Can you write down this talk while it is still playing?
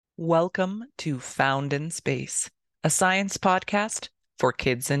Welcome to Found in Space, a science podcast for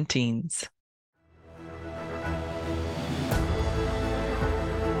kids and teens.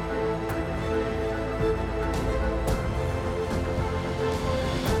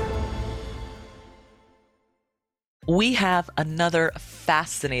 We have another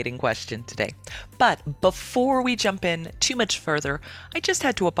fascinating question today. But before we jump in too much further, I just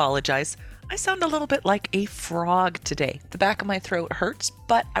had to apologize. I sound a little bit like a frog today. The back of my throat hurts,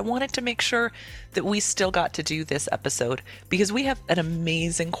 but I wanted to make sure that we still got to do this episode because we have an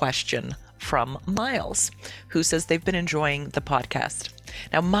amazing question from Miles, who says they've been enjoying the podcast.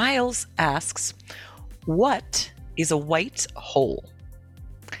 Now, Miles asks, what is a white hole?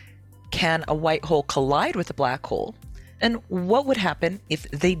 Can a white hole collide with a black hole? And what would happen if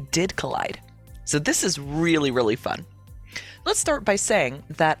they did collide? So this is really, really fun. Let's start by saying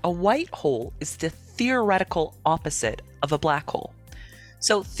that a white hole is the theoretical opposite of a black hole.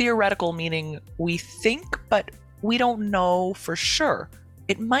 So theoretical meaning we think, but we don't know for sure.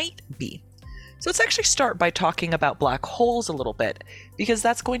 It might be. So let's actually start by talking about black holes a little bit, because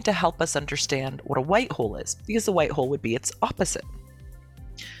that's going to help us understand what a white hole is, because a white hole would be its opposite.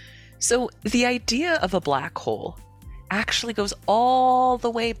 So the idea of a black hole actually goes all the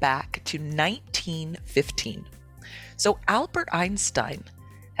way back to 1915. So Albert Einstein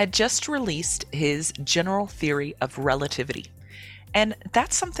had just released his general theory of relativity. And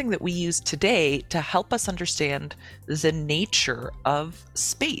that's something that we use today to help us understand the nature of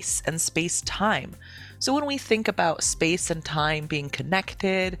space and space-time. So when we think about space and time being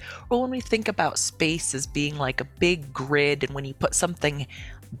connected, or when we think about space as being like a big grid, and when you put something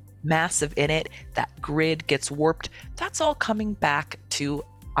massive in it, that grid gets warped, that's all coming back to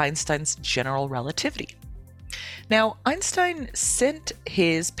Einstein's general relativity. Now, Einstein sent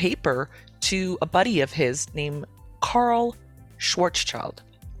his paper to a buddy of his named Karl Schwarzschild.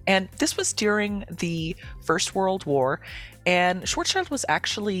 And this was during the First World War, and Schwarzschild was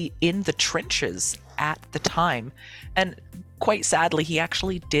actually in the trenches at the time. And quite sadly, he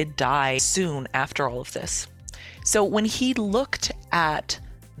actually did die soon after all of this. So when he looked at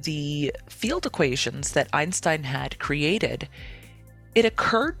the field equations that Einstein had created, it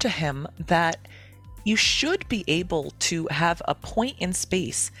occurred to him that you should be able to have a point in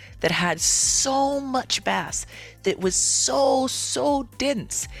space that had so much mass, that was so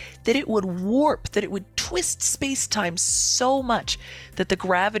dense, that it would warp, that it would twist space-time so much that the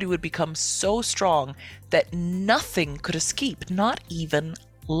gravity would become so strong that nothing could escape, not even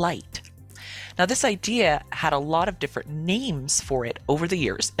light. Now, this idea had a lot of different names for it over the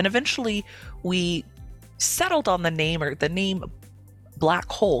years, and eventually we settled on the name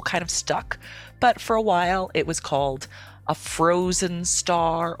black hole kind of stuck, but for a while it was called a frozen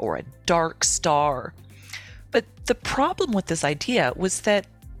star or a dark star. But the problem with this idea was that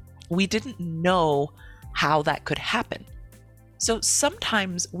we didn't know how that could happen. So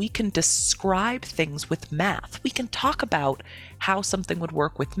sometimes we can describe things with math. We can talk about how something would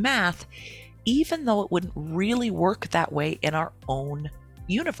work with math, even though it wouldn't really work that way in our own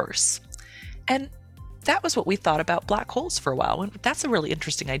universe. And that was what we thought about black holes for a while. And that's a really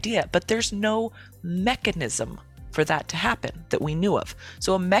interesting idea, but there's no mechanism for that to happen that we knew of.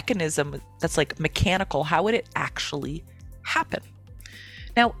 So a mechanism that's like mechanical, how would it actually happen?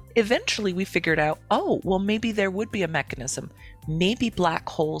 Now, eventually we figured out, maybe there would be a mechanism. Maybe black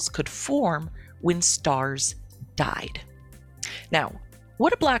holes could form when stars died. Now,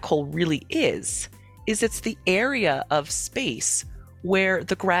 what a black hole really is it's the area of space where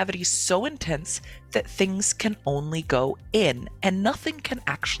the gravity is so intense that things can only go in and nothing can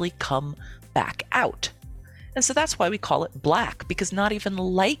actually come back out. And so that's why we call it black, because not even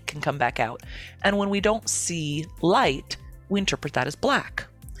light can come back out. And when we don't see light, we interpret that as black.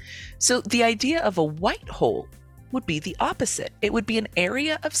 So the idea of a white hole would be the opposite. It would be an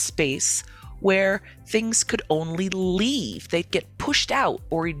area of space where things could only leave. They'd get pushed out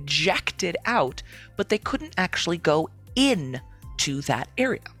or ejected out, but they couldn't actually go in to that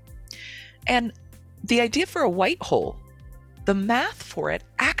area. And the idea for a white hole, the math for it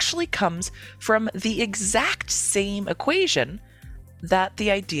actually comes from the exact same equation that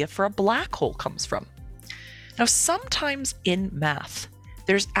the idea for a black hole comes from. Now, sometimes in math,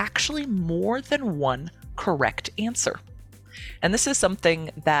 there's actually more than one correct answer. And this is something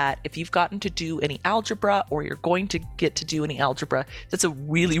that if you've gotten to do any algebra, or you're going to get to do any algebra, that's a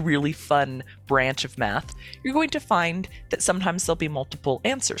really, really fun branch of math. You're going to find that sometimes there'll be multiple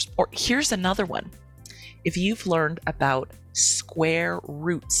answers. Or here's another one. If you've learned about square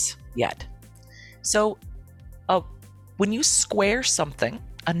roots yet. So when you square something,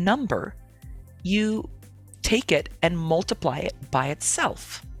 a number, you take it and multiply it by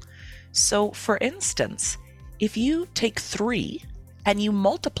itself. So for instance, if you take 3 and you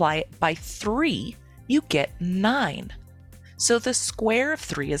multiply it by 3, you get 9. So the square of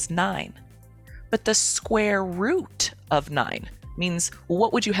 3 is 9. But the square root of 9 means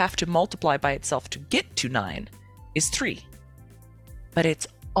what would you have to multiply by itself to get to 9 is 3. But it's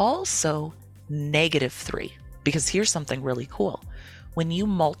also -3, because here's something really cool. When you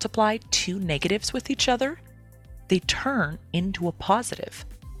multiply two negatives with each other, they turn into a positive.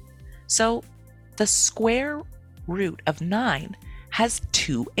 So the square root of 9 has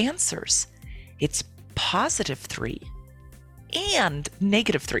two answers. It's +3 and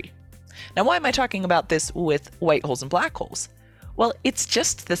 -3. Now, why am I talking about this with white holes and black holes? Well, it's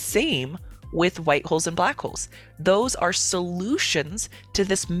just the same with white holes and black holes. Those are solutions to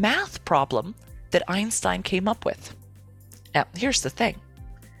this math problem that Einstein came up with. Now, here's the thing.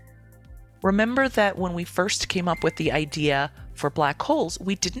 Remember that when we first came up with the idea for black holes,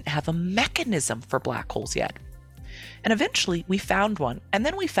 we didn't have a mechanism for black holes yet. And eventually we found one, and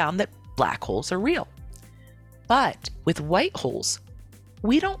then we found that black holes are real. But with white holes,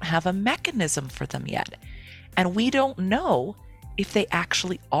 we don't have a mechanism for them yet, and we don't know if they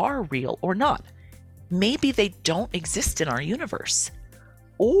actually are real or not. Maybe they don't exist in our universe,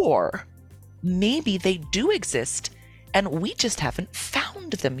 or maybe they do exist and we just haven't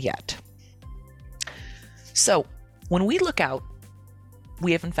found them yet. So when we look out,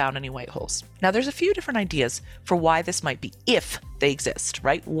 we haven't found any white holes. Now, there's a few different ideas for why this might be, if they exist,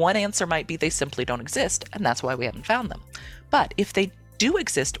 right? One answer might be they simply don't exist, and that's why we haven't found them. But if they do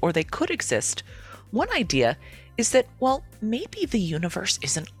exist, or they could exist, one idea is that, well, maybe the universe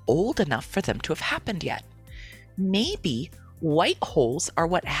isn't old enough for them to have happened yet. Maybe white holes are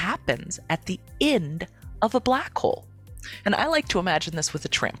what happens at the end of a black hole. And I like to imagine this with a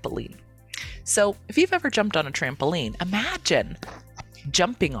trampoline. So if you've ever jumped on a trampoline, imagine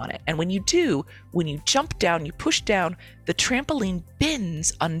jumping on it. And when you do, when you jump down, you push down, the trampoline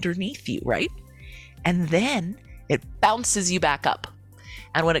bends underneath you, right? And then it bounces you back up.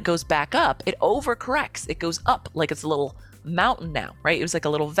 And when it goes back up, it overcorrects. It goes up like it's a little mountain now, right? It was like a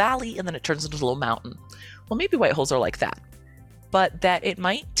little valley, and then it turns into a little mountain. Well, maybe white holes are like that. But that it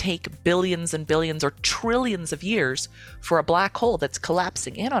might take billions and billions or trillions of years for a black hole that's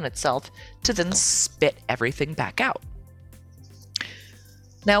collapsing in on itself to then spit everything back out.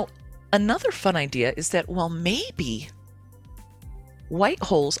 Now, another fun idea is that, well, maybe white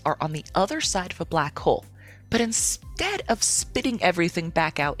holes are on the other side of a black hole, but instead of spitting everything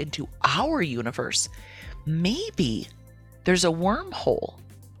back out into our universe, maybe there's a wormhole,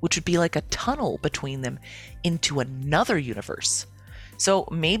 which would be like a tunnel between them into another universe. So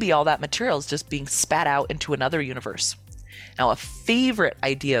maybe all that material is just being spat out into another universe. Now, a favorite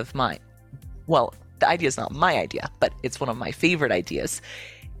idea of mine, well, the idea is not my idea, but it's one of my favorite ideas,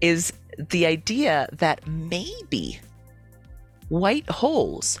 is the idea that maybe white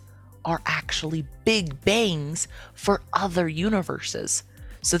holes are actually big bangs for other universes.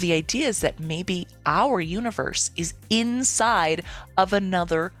 So the idea is that maybe our universe is inside of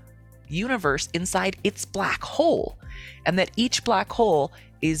another universe, inside its black hole, and that each black hole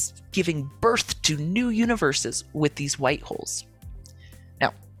is giving birth to new universes with these white holes.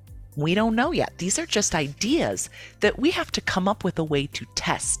 Now, we don't know yet. These are just ideas that we have to come up with a way to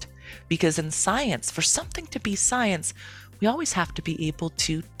test, because in science, for something to be science, we always have to be able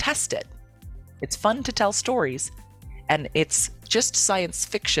to test it. It's fun to tell stories, and it's just science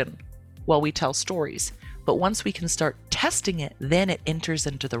fiction while we tell stories. But once we can start testing it, then it enters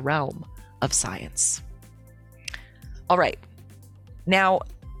into the realm of science. All right. Now,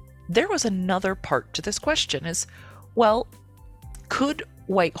 there was another part to this question is, well, could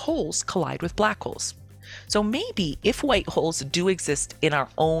white holes collide with black holes? So maybe if white holes do exist in our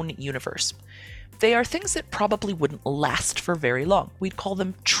own universe, they are things that probably wouldn't last for very long. We'd call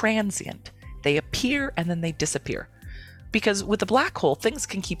them transient. They appear and then they disappear. Because with a black hole, things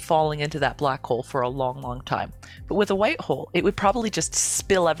can keep falling into that black hole for a long, long time. But with a white hole, it would probably just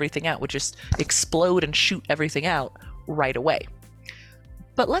spill everything out, would just explode and shoot everything out right away.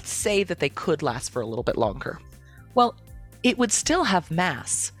 But let's say that they could last for a little bit longer. Well, it would still have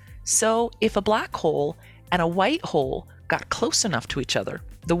mass. So if a black hole and a white hole got close enough to each other,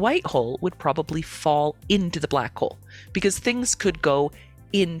 the white hole would probably fall into the black hole, because things could go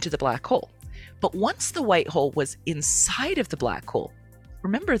into the black hole. But once the white hole was inside of the black hole,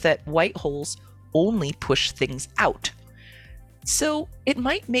 remember that white holes only push things out. So it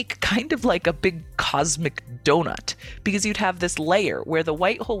might make kind of like a big cosmic donut, because you'd have this layer where the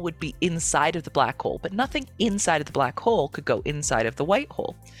white hole would be inside of the black hole, but nothing inside of the black hole could go inside of the white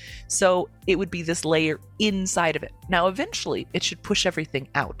hole. So it would be this layer inside of it. Now, eventually, it should push everything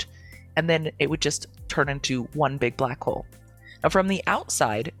out. and then it would just turn into one big black hole. Now, from the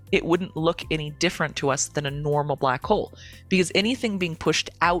outside, it wouldn't look any different to us than a normal black hole, because anything being pushed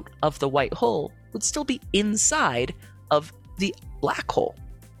out of the white hole would still be inside of the black hole.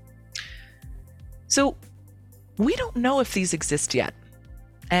 So we don't know if these exist yet,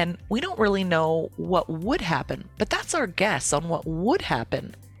 and we don't really know what would happen, but that's our guess on what would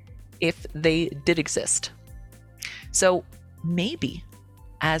happen if they did exist. So maybe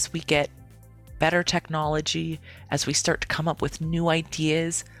as we get better technology, as we start to come up with new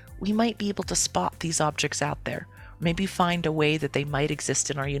ideas, we might be able to spot these objects out there. Maybe find a way that they might exist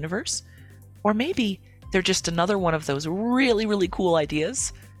in our universe. Or maybe they're just another one of those really, really cool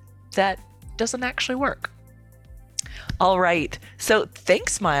ideas that doesn't actually work. All right. So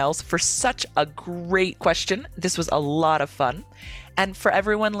thanks, Miles, for such a great question. This was a lot of fun. And for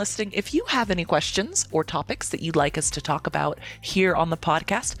everyone listening, if you have any questions or topics that you'd like us to talk about here on the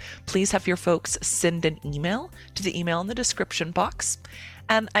podcast, please have your folks send an email to the email in the description box.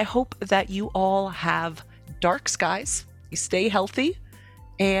 And I hope that you all have dark skies, you stay healthy,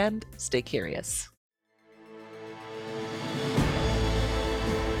 and stay curious.